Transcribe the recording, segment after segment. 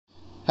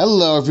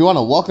Hello everyone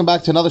and welcome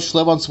back to another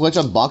Schlev on Switch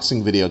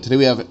unboxing video. Today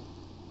we have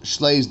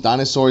Schlev's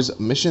Dinosaurs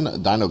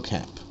Mission Dino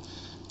Camp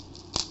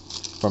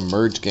from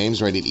Merge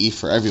Games, rated E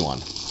for everyone.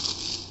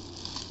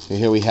 Okay,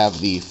 here we have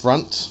the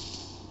front,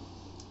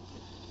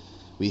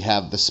 we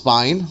have the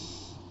spine,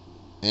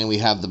 and we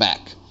have the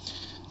back.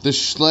 The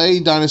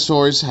Schlev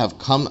dinosaurs have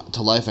come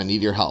to life and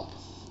need your help.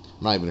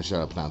 I'm not even sure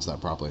how to pronounce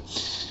that properly.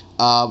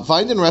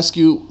 Find and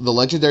rescue the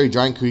legendary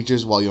giant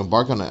creatures while you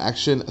embark on an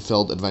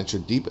action-filled adventure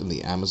deep in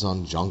the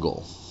Amazon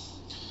jungle.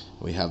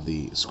 We have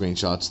the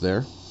screenshots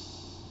there.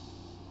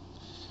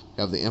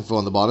 We have the info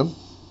on the bottom.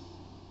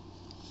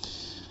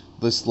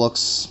 This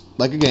looks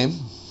like a game.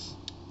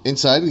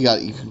 Inside,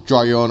 you can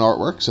draw your own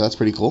artwork, so that's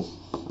pretty cool.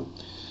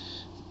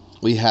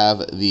 We have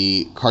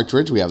the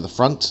cartridge, we have the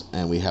front,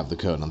 and we have the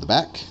code on the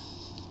back.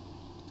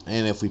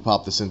 And if we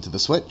pop this into the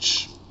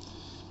Switch,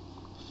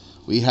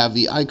 we have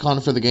the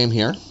icon for the game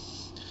here.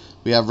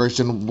 We have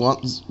version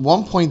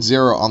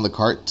 1.0 on the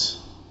cart.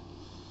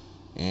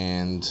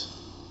 And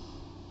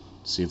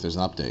let's see if there's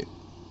an update.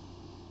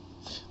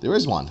 There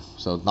is one,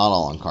 so not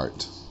all on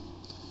cart.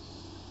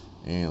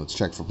 And let's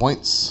check for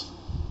points.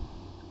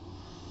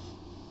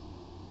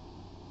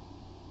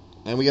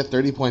 And we get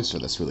 30 points for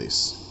this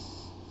release.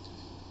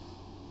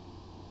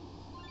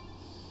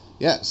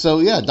 Yeah,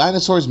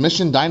 Dinosaurs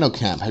Mission Dino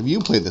Camp. Have you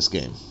played this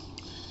game?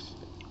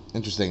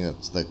 Interesting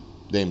that the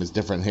name is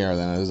different here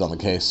than it is on the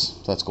case.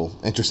 So that's cool.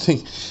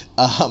 Interesting.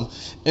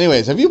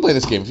 Anyways, have you played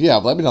this game? If you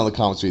have, let me know in the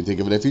comments what you think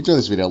of it. If you enjoyed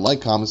this video, like,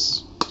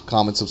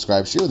 comment,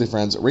 subscribe, share with your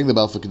friends, ring the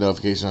bell for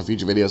notifications on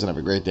future videos, and have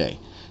a great day.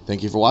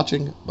 Thank you for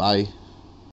watching. Bye.